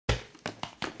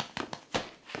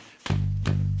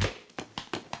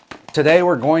Today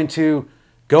we're going to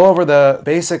go over the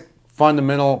basic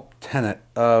fundamental tenet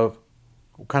of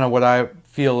kind of what I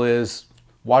feel is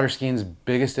water skiing's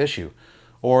biggest issue,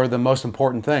 or the most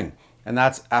important thing, and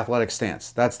that's athletic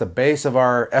stance. That's the base of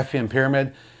our FPM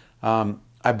pyramid.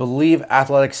 I believe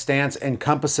athletic stance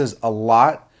encompasses a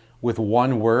lot with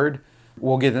one word.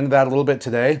 We'll get into that a little bit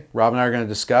today. Rob and I are going to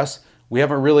discuss. We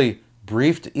haven't really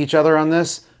briefed each other on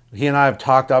this. He and I have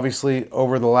talked, obviously,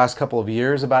 over the last couple of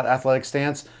years about athletic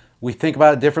stance. We think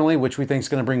about it differently, which we think is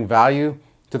going to bring value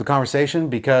to the conversation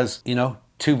because,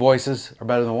 two voices are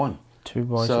better than one. Two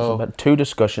voices, but two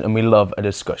discussion, and we love a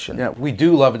discussion. Yeah, we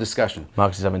do love a discussion.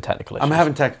 Marcus is having technical issues. I'm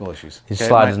having technical issues. His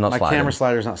slider's not sliding. sliding. My camera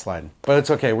slider's not sliding. But it's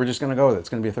okay. We're just going to go with it. It's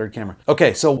going to be a third camera.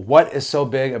 Okay, so what is so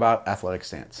big about athletic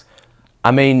stance?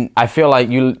 I mean, I feel like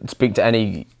you speak to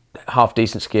any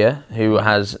half-decent skier who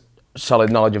has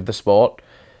solid knowledge of the sport,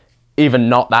 even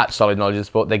not that solid knowledge of the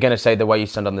sport, they're going to say the way you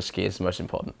stand on the ski is the most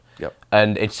important. Yep.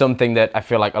 And it's something that I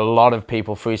feel like a lot of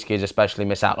people, free skiers especially,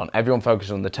 miss out on. Everyone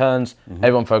focuses on the turns. Mm-hmm.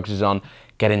 Everyone focuses on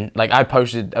getting, like I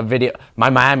posted a video, my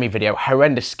Miami video,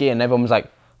 horrendous ski, and everyone was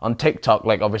like, on TikTok,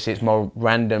 like obviously it's more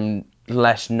random,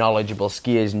 less knowledgeable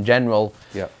skiers in general.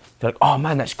 Yeah. They're like, oh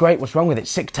man, that's great. What's wrong with it?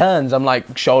 6 turns. I'm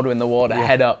like shoulder in the water,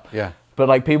 head up. Yeah. But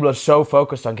like people are so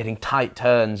focused on getting tight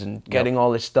turns and getting all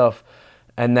this stuff.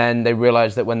 And then they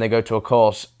realize that when they go to a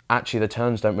course, actually the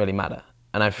turns don't really matter.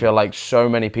 And I feel like so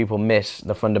many people miss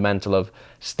the fundamental of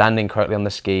standing correctly on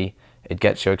the ski. It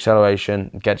gets your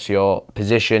acceleration, it gets your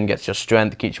position, gets your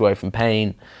strength, keeps you away from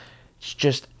pain. It's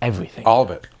just everything. All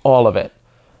of it. All of it.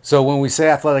 So when we say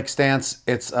athletic stance,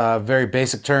 it's a very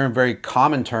basic term, very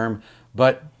common term,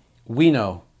 but we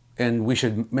know, and we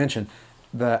should mention,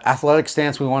 the athletic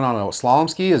stance we want on a slalom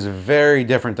ski is very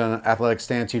different than an athletic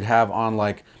stance you'd have on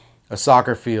like a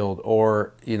soccer field,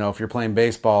 or if you're playing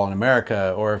baseball in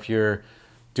America, or if you're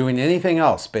doing anything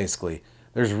else. Basically,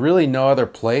 there's really no other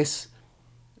place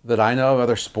that I know of,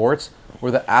 other sports,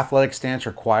 where the athletic stance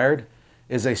required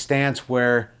is a stance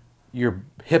where your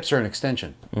hips are an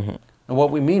extension. Mm-hmm. And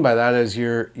what we mean by that is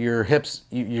your hips,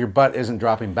 your butt isn't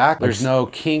dropping back. There's no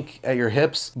kink at your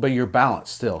hips, but you're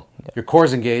balanced still. Your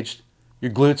core's engaged,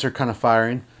 your glutes are kind of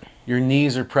firing, your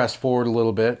knees are pressed forward a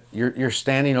little bit. You're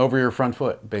standing over your front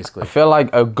foot, basically. I feel like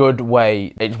a good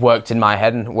way, it's worked in my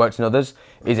head and it works in others,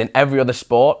 is in every other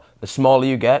sport, the smaller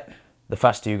you get, the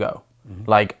faster you go. Mm-hmm.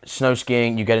 Like snow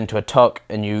skiing, you get into a tuck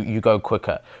and you go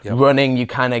quicker. Yep. Running, you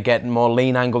kind of get more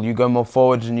lean angle, you go more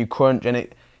forwards and you crunch, and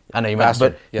I know you meant,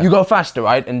 but you go faster,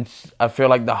 right? And I feel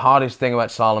like the hardest thing about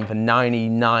slalom for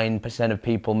 99% of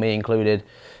people, me included,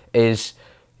 is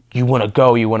you want to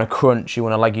go, you want to crunch, you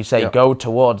want to, like you say, go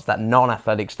towards that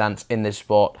non-athletic stance in this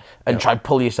sport and try to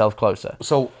pull yourself closer.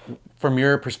 So from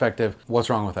your perspective, what's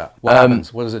wrong with that? What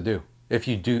happens? What does it do?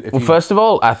 First of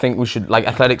all, I think we should, like,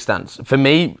 athletic stance. For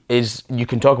me, is you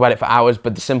can talk about it for hours,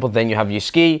 but the simple thing, you have your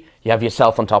ski, you have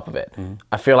yourself on top of it. Mm-hmm.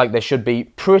 I feel like there should be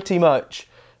pretty much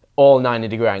all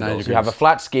 90-degree angles. You have a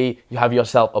flat ski, you have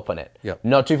yourself up on it. Yep.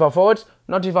 Not too far forwards,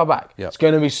 not too far back. Yep. It's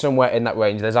going to be somewhere in that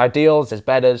range. There's ideals, there's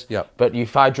betters, but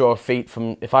if I draw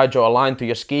a line through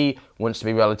your ski, it wants to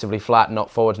be relatively flat, not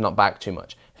forwards, not back too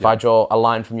much. If I draw a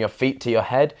line from your feet to your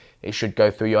head, it should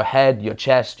go through your head, your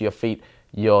chest, your feet,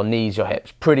 your knees, your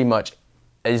hips. Pretty much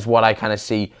is what I kind of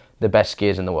see the best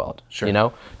skiers in the world,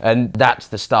 And that's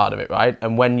the start of it, right?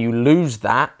 And when you lose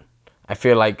that, I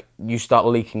feel like you start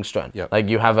leaking strength. Yep. Like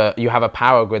you have a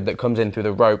power grid that comes in through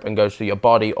the rope and goes through your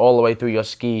body all the way through your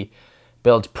ski,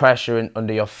 builds pressure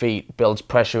under your feet, builds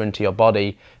pressure into your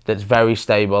body that's very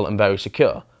stable and very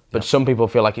secure. But some people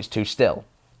feel like it's too still,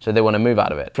 so they want to move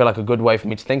out of it. I feel like a good way for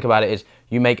me to think about it is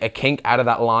you make a kink out of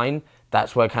that line.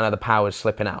 That's where kind of the power is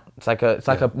slipping out. It's like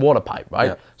a water pipe, right?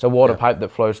 Yeah. It's a water pipe that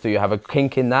flows through. You have a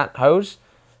kink in that hose,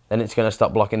 then it's going to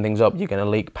stop blocking things up. You're going to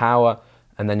leak power,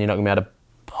 and then you're not going to be able to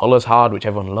pull as hard, which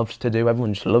everyone loves to do.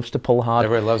 Everyone just loves to pull hard.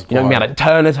 Everyone loves to pull hard. You're not going to be able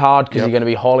to turn as hard because you're going to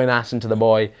be hauling ass into the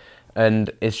buoy,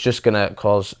 and it's just going to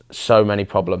cause so many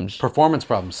problems. Performance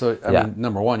problems. So, I mean,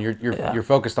 number one, you're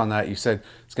focused on that. You said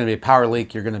it's going to be a power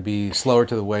leak. You're going to be slower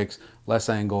to the wakes, less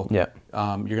angle. Yeah.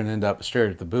 You're going to end up straight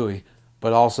at the buoy.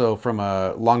 But also from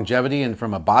a longevity and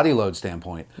from a body load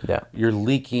standpoint, you're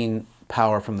leaking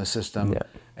power from the system,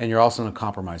 and you're also in a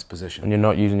compromised position. And you're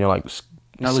not using your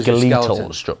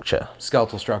skeletal structure.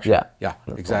 Skeletal structure. Yeah,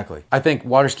 exactly. I think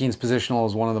water skiing's positional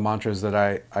is one of the mantras that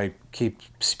I keep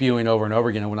spewing over and over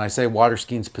again. And when I say water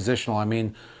skiing's positional, I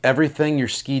mean everything your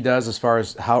ski does as far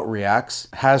as how it reacts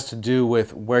has to do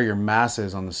with where your mass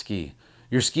is on the ski.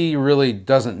 Your ski really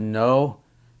doesn't know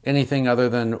anything other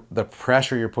than the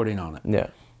pressure you're putting on it.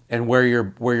 Yeah. And where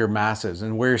your mass is.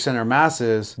 And where your center of mass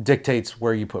is dictates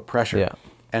where you put pressure. Yeah.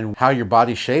 And how your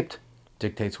body's shaped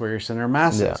dictates where your center of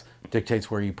mass is, dictates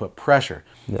where you put pressure.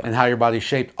 And how your body's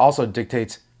shaped also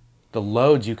dictates the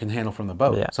loads you can handle from the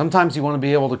boat. Sometimes you want to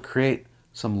be able to create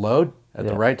some load at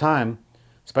the right time,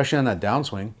 especially on that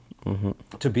downswing,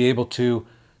 to be able to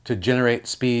generate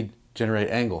speed, generate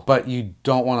angle. But you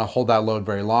don't want to hold that load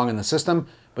very long in the system,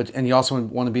 and you also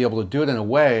want to be able to do it in a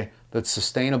way that's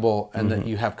sustainable and that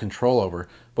you have control over.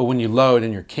 But when you load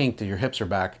and you're kinked and your hips are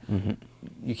back,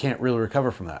 you can't really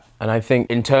recover from that. And I think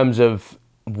in terms of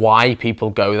why people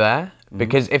go there,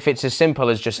 because if it's as simple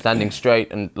as just standing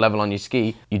straight and level on your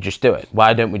ski, you just do it.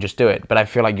 Why don't we just do it? But I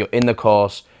feel like you're in the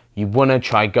course, you want to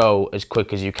try go as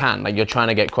quick as you can. Like you're trying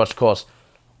to get cross course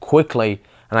quickly.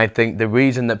 And I think the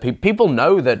reason that people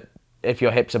know that if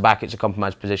your hips are back, it's a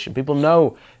compromised position. People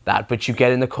know that, but you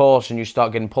get in the course and you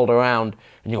start getting pulled around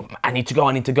and you go, I need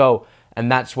to go.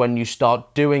 And that's when you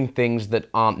start doing things that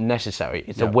aren't necessary.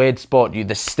 It's a weird sport.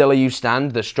 The stiller you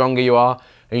stand, the stronger you are.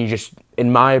 And you just,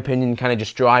 in my opinion, kind of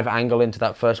just drive angle into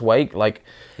that first wake. Like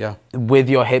with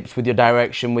your hips, with your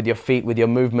direction, with your feet, with your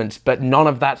movements. But none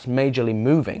of that's majorly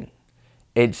moving.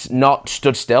 It's not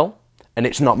stood still. And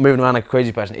it's not moving around like a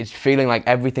crazy person. It's feeling like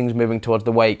everything's moving towards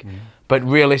the wake. But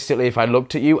realistically, if I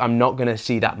looked at you, I'm not going to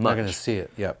see that much. Not going to see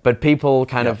it, But people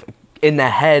kind of, in their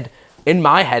head, in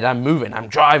my head, I'm moving, I'm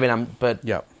driving, but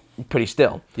pretty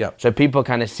still. So people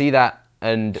kind of see that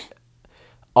and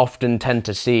often tend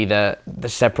to see the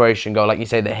separation go, like you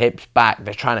say, the hips back,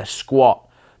 they're trying to squat.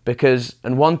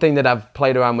 And one thing that I've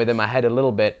played around with in my head a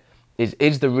little bit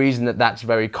is the reason that that's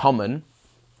very common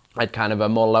at kind of a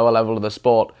more lower level of the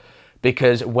sport.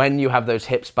 Because when you have those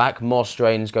hips back, more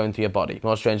strain's going through your body,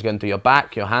 more strain's going through your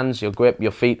back, your hands, your grip,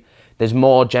 your feet. There's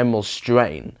more general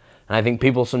strain. And I think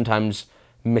people sometimes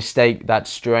mistake that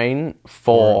strain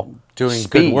for doing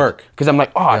speed. Good work. Because I'm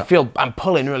like, I feel I'm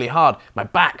pulling really hard. My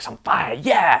back's on fire,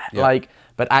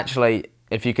 but actually,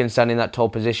 if you can stand in that tall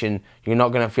position, you're not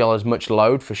going to feel as much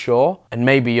load for sure. And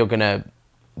maybe you're going to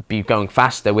be going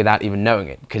faster without even knowing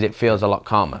it because it feels a lot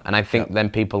calmer. And I think then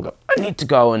people go, I need to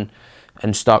go and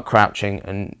start crouching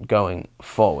and going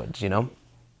forwards, you know?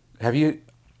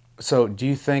 So do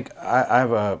you think, I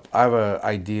have a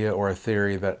idea or a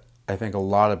theory that I think a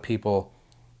lot of people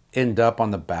end up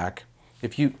on the back.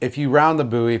 If you round the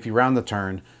buoy, if you round the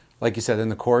turn, like you said, in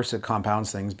the course, it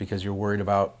compounds things because you're worried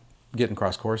about getting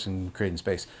cross course and creating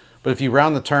space. But if you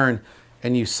round the turn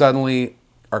and you suddenly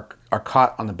are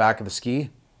caught on the back of the ski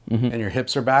and your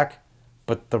hips are back,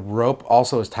 but the rope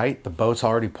also is tight, the boat's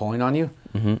already pulling on you,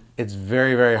 it's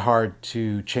very, very hard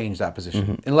to change that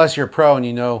position. Unless you're a pro and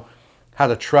you know how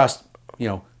to trust,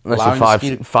 unless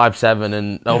you're 5'7"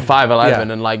 and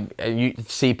 5'11", and like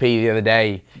CP the other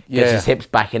day gets his hips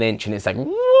back an inch, and it's like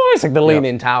the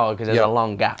leaning tower because there's a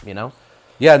long gap, you know.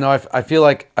 Yeah, no, I feel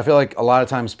like a lot of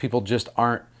times people just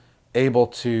aren't able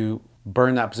to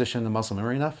burn that position in the muscle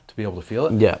memory enough to be able to feel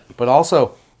it. Yeah. But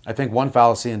also, I think one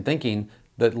fallacy in thinking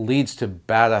that leads to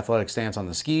bad athletic stance on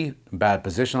the ski, bad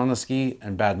position on the ski,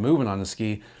 and bad movement on the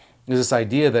ski is this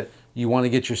idea that you want to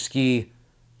get your ski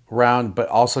round, but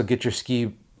also get your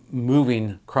ski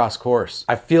moving cross course.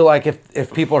 I feel like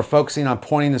if people are focusing on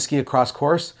pointing the ski across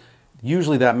course,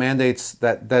 usually that mandates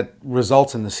that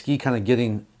results in the ski kind of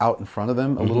getting out in front of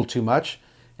them a little too much.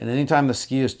 And anytime the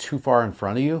ski is too far in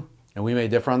front of you, and we may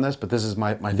differ on this, but this is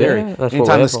my theory.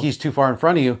 Anytime the ski is too far in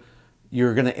front of you,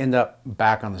 you're going to end up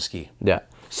back on the ski. Yeah.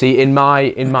 See, in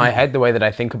my head, the way that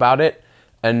I think about it,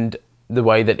 and the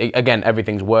way that, again,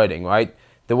 everything's wording, right?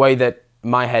 The way that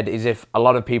my head is, if a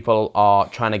lot of people are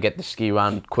trying to get the ski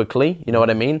around quickly, you know what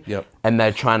I mean? Yep. And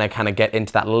they're trying to kind of get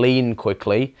into that lean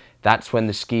quickly, that's when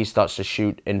the ski starts to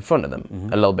shoot in front of them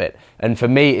a little bit. And for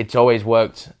me, it's always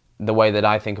worked the way that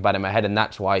I think about it in my head, and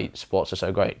that's why sports are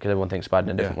so great, because everyone thinks about it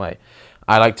in a different way.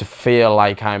 I like to feel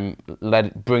like I'm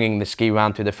bringing the ski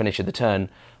round through the finish of the turn,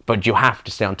 but you have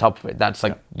to stay on top of it. That's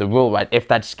like the rule, right? If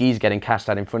that ski's getting cast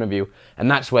out in front of you, and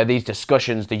that's where these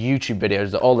discussions, the YouTube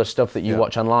videos, all the stuff that you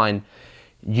watch online,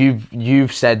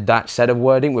 you've said that set of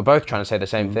wording. We're both trying to say the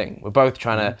same thing. We're both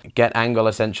trying to get angle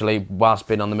essentially whilst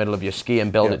being on the middle of your ski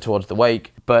and build it towards the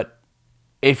wake. But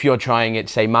if you're trying it,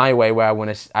 say my way, where I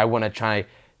want to try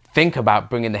think about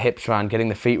bringing the hips round, getting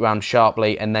the feet round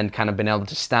sharply, and then kind of being able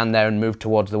to stand there and move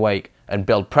towards the wake and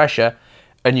build pressure,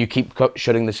 and you keep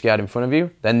shutting the ski out in front of you,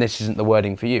 then this isn't the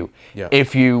wording for you. Yeah.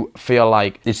 If you feel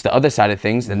like it's the other side of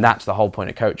things, then that's the whole point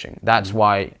of coaching. That's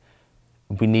why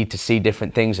we need to see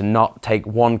different things and not take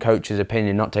one coach's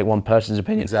opinion, not take one person's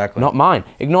opinion. Exactly. Not mine.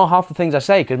 Ignore half the things I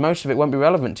say, because most of it won't be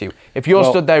relevant to you. If you're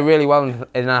stood there really well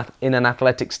in an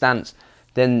athletic stance,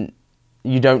 then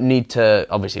you don't need to,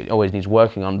 obviously it always needs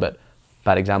working on, but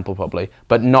bad example probably,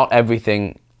 but not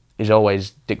everything is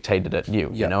always dictated at you,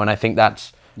 you know, and I think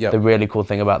that's the really cool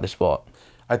thing about the sport.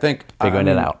 I think figuring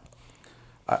it out.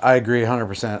 I agree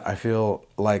 100%. I feel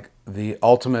like the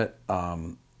ultimate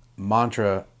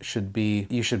mantra should be,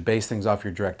 you should base things off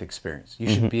your direct experience. You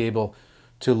should be able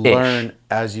to learn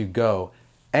as you go.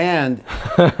 And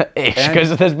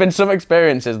because there's been some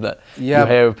experiences that you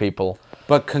hear of people.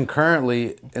 But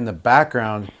concurrently, in the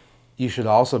background, you should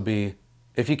also be,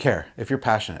 if you care, if you're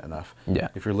passionate enough,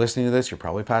 if you're listening to this, you're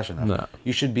probably passionate enough.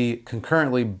 You should be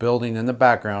concurrently building in the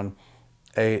background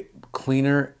a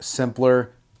cleaner,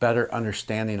 simpler, better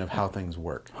understanding of how things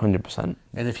work. 100%.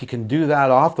 And if you can do that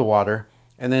off the water,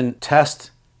 and then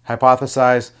test,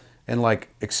 hypothesize, and like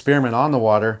experiment on the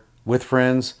water with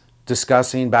friends,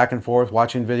 discussing back and forth,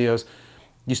 watching videos,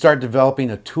 you start developing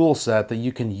a tool set that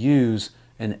you can use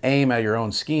and aim at your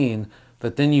own skiing,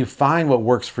 that then you find what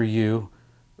works for you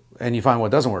and you find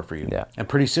what doesn't work for you. And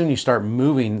pretty soon you start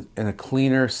moving in a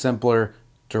cleaner, simpler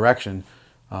direction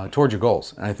towards your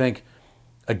goals. And I think,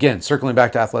 again, circling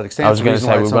back to athletic stance, I was going to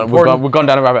say, we've gone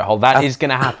down a rabbit hole. That is going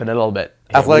to happen a little bit.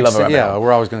 Athletics,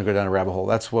 we're always going to go down a rabbit hole.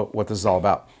 That's what this is all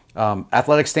about.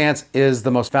 Athletic stance is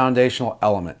the most foundational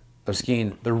element of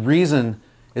skiing. The reason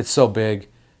it's so big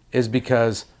is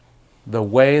because the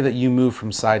way that you move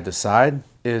from side to side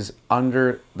is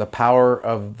under the power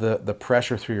of the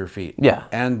pressure through your feet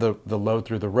and the load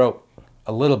through the rope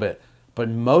a little bit, but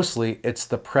mostly it's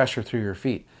the pressure through your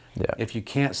feet. If you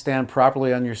can't stand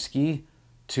properly on your ski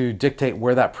to dictate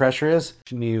where that pressure is,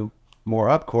 you more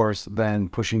up course than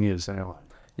pushing you to center line.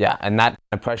 Yeah, and that kind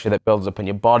of pressure that builds up in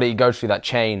your body goes through that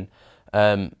chain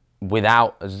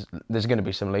there's going to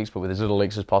be some leaks, but with as little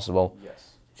leaks as possible.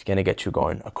 It's going to get you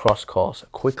going across course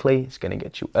quickly. It's going to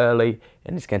get you early,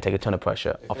 and it's going to take a ton of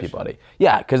pressure off your body.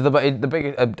 Yeah, because the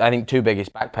biggest, I think, two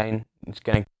biggest, back pain. It's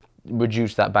going to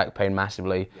reduce that back pain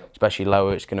massively, especially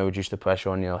lower. It's going to reduce the pressure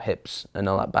on your hips and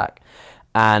all that back,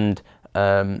 and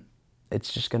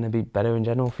it's just going to be better in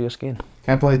general for your skiing.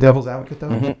 Can I play devil's advocate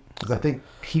though? Because I think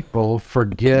people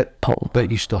forget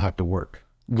that you still have to work.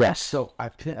 Yes. So I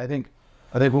think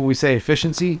when we say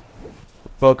efficiency,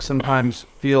 folks sometimes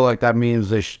feel like that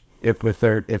means if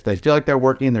they feel like they're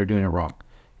working, they're doing it wrong.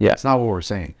 Yeah, that's not what we're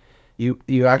saying.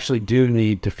 You actually do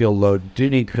need to feel load, do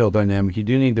need to feel dynamic, you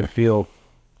do need to feel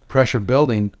pressure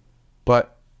building,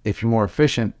 but if you're more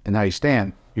efficient in how you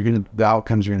stand, the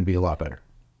outcomes are gonna be a lot better.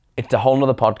 It's a whole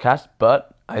nother podcast,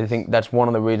 but I think that's one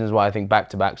of the reasons why I think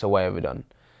back-to-backs are way overdone.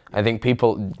 I think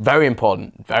people, very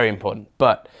important,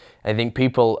 but I think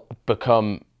people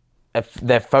become,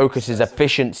 their focus is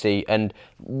efficiency and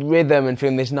rhythm and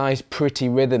feeling this nice, pretty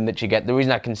rhythm that you get. The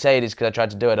reason I can say it is because I tried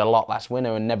to do it a lot last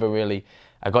winter and never really,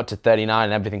 I got to 39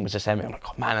 and everything was the same. I'm like,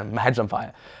 oh man, my head's on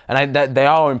fire. And they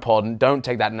are important, don't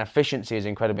take that, and efficiency is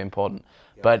incredibly important,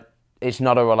 but it's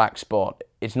not a relaxed sport.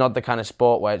 It's not the kind of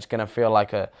sport where it's gonna feel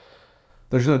like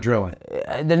there's no drilling.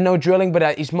 There's no drilling, but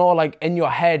it's more like in your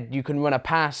head, you can run a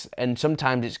pass and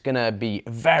sometimes it's going to be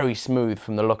very smooth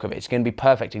from the look of it. It's going to be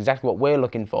perfect, exactly what we're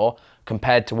looking for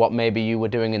compared to what maybe you were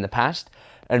doing in the past.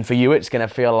 And for you, it's going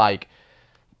to feel like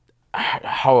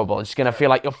horrible. It's going to feel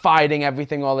like you're fighting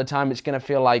everything all the time. It's going to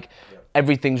feel like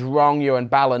everything's wrong, you're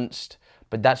unbalanced.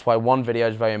 But that's why one video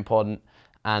is very important.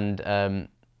 And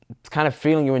kind of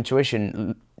feeling your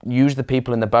intuition. Use the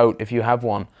people in the boat if you have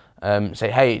one. Say,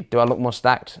 hey, do I look more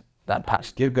stacked that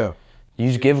pass? Give go.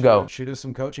 Use give go. Shoot us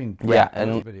some coaching.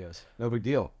 And videos. No big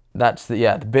deal. That's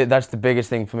that's the biggest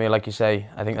thing for me. Like you say,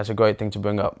 I think that's a great thing to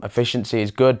bring up. Efficiency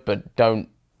is good, but don't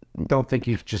think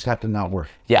you just have to not work.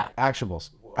 Yeah.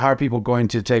 Actionables. How are people going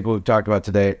to take what we've talked about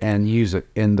today and use it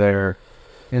in their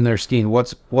skiing?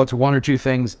 What's one or two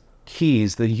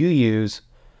keys that you use,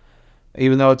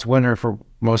 even though it's winter for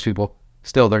most people,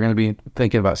 still they're going to be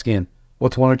thinking about skiing.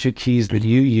 What's one or two keys that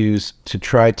you use to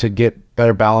try to get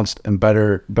better balanced and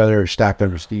better stacked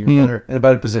under ski, better in a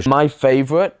better position? My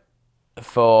favorite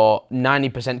for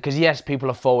 90%, because yes, people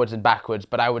are forwards and backwards,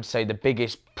 but I would say the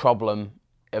biggest problem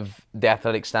of the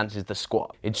athletic stance is the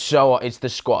squat. It's the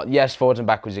squat. Yes, forwards and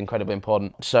backwards is incredibly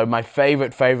important. So my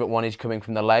favorite one is coming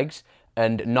from the legs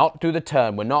and not through the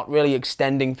turn. We're not really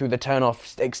extending through the turn or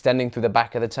extending through the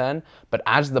back of the turn, but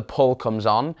as the pull comes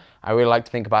on, I really like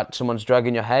to think about someone's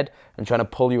dragging your head and trying to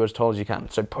pull you as tall as you can.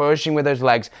 So pushing with those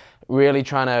legs, really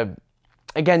trying to,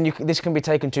 again, this can be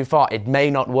taken too far. It may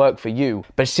not work for you,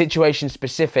 but situation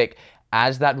specific.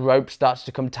 As that rope starts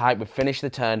to come tight, we finish the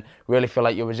turn, really feel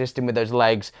like you're resisting with those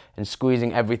legs and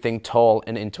squeezing everything tall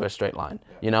and into a straight line,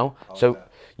 you know? So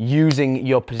using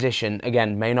your position,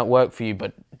 again, may not work for you,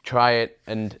 but try it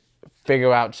and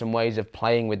figure out some ways of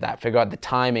playing with that. Figure out the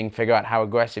timing, figure out how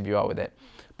aggressive you are with it.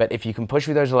 But if you can push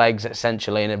with those legs,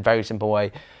 essentially, in a very simple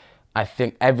way, I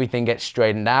think everything gets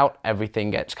straightened out,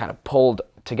 everything gets kind of pulled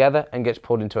together and gets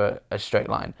pulled into a straight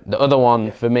line. The other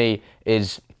one for me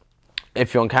is,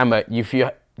 if you're on camera,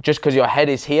 just because your head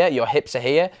is here, your hips are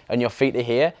here, and your feet are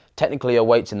here, technically your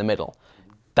weight's in the middle.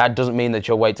 That doesn't mean that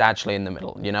your weight's actually in the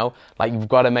middle, you know? Like, you've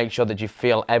got to make sure that you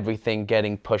feel everything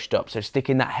getting pushed up. So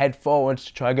sticking that head forwards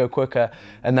to try to go quicker,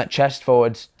 and that chest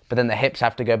forwards, but then the hips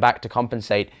have to go back to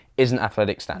compensate, isn't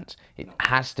athletic stance. It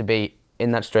has to be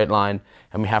in that straight line,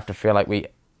 and we have to feel like we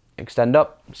extend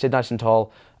up, sit nice and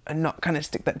tall, and not kind of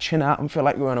stick that chin out and feel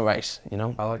like we're in a race, you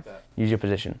know? I like that. Use your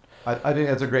position. I think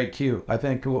that's a great cue. I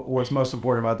think what's most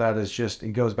important about that is just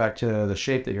it goes back to the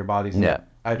shape that your body's in. Yeah.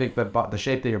 I think that the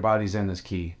shape that your body's in is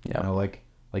key. Yeah. You know, like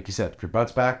you said, if your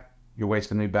butt's back, your weight's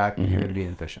gonna be back, and you're gonna be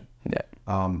inefficient. Yeah.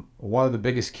 One of the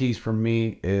biggest keys for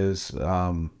me is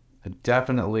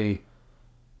definitely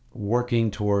working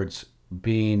towards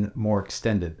being more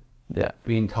extended. Yeah.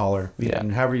 Being taller. Being,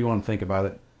 however you want to think about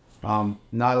it.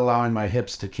 Not allowing my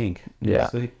hips to kink. Yeah.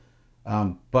 See?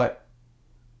 But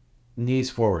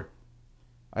knees forward.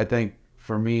 I think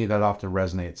for me that often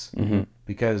resonates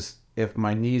because if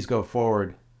my knees go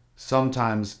forward,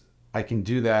 sometimes I can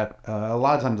do that. A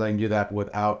lot of times I can do that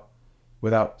without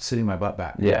sitting my butt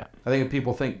back. Yeah. I think if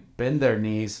people think bend their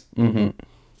knees,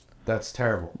 that's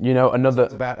terrible. You know,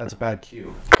 That's a bad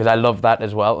cue. because I love that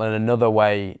as well. And another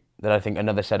way that I think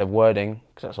another set of wording,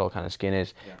 because that's all kind of skin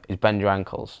is bend your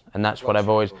ankles. And that's what I've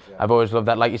always loved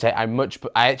that. Like you say, I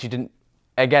actually didn't,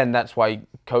 again, that's why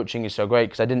coaching is so great,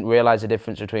 because I didn't realize the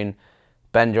difference between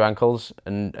bend your ankles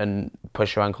and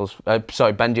push your ankles,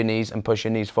 bend your knees and push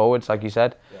your knees forwards, like you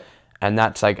said. Yeah. And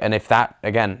that's like, and if that,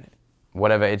 again,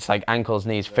 whatever, it's like ankles,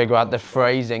 knees, figure out the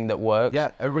phrasing that works.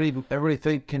 Yeah,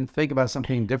 everybody can think about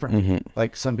something different.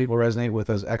 Like some people resonate with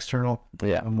those external,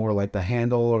 more like the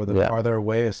handle or the farther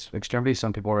away extremity.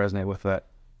 Some people resonate with that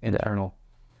internal.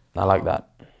 I like that.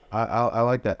 I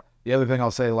like that. The other thing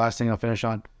I'll say, last thing I'll finish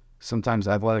on, sometimes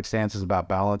athletic stance is about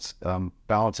balance,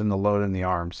 balancing the load in the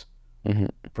arms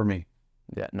for me.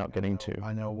 Yeah, not getting too.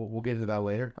 I know we'll get into that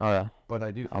later. Oh yeah, but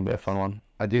I do. That'll be a fun one.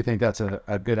 I do think that's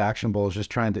a good actionable, is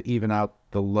just trying to even out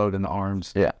the load in the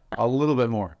arms. Yeah, a little bit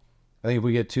more. I think if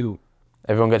we get too,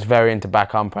 everyone gets very into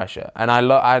back arm pressure, and I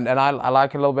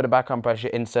like a little bit of back arm pressure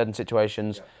in certain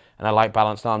situations, and I like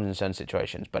balanced arms in certain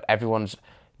situations. But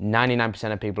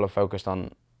 99% of people are focused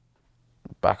on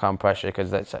back arm pressure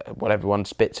because that's what everyone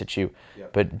spits at you.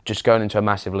 But just going into a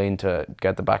massive lean to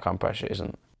get the back arm pressure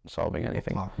isn't solving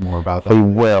anything. We'll talk more about that. We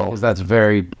will, because that's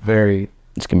very, very.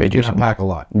 It's gonna be juicy. Unpack a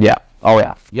lot. Yeah. Oh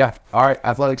yeah. Yeah. All right.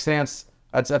 Athletic stance.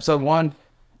 That's episode 1.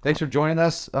 Thanks for joining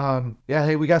us.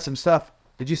 Hey, we got some stuff.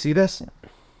 Did you see this?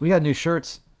 We got new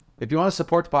shirts. If you want to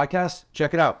support the podcast,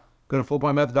 check it out. Go to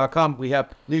fullpointmethod.com. We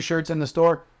have new shirts in the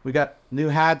store. We got new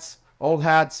hats, old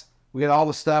hats. We got all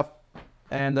the stuff,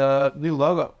 and new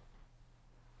logo.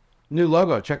 New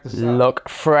logo. Check this out. Look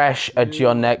fresh at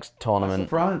your next tournament. That's the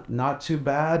front. Not too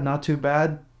bad. Not too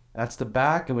bad. That's the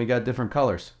back, and we got different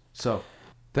colors. So,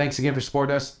 thanks again for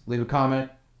supporting us. Leave a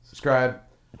comment. Subscribe.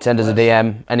 Send us a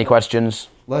DM. Any questions?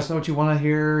 Let us know what you want to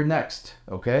hear next,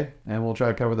 okay? And we'll try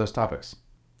to cover those topics.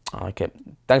 I like it.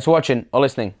 Thanks for watching or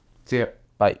listening. See ya.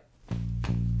 Bye.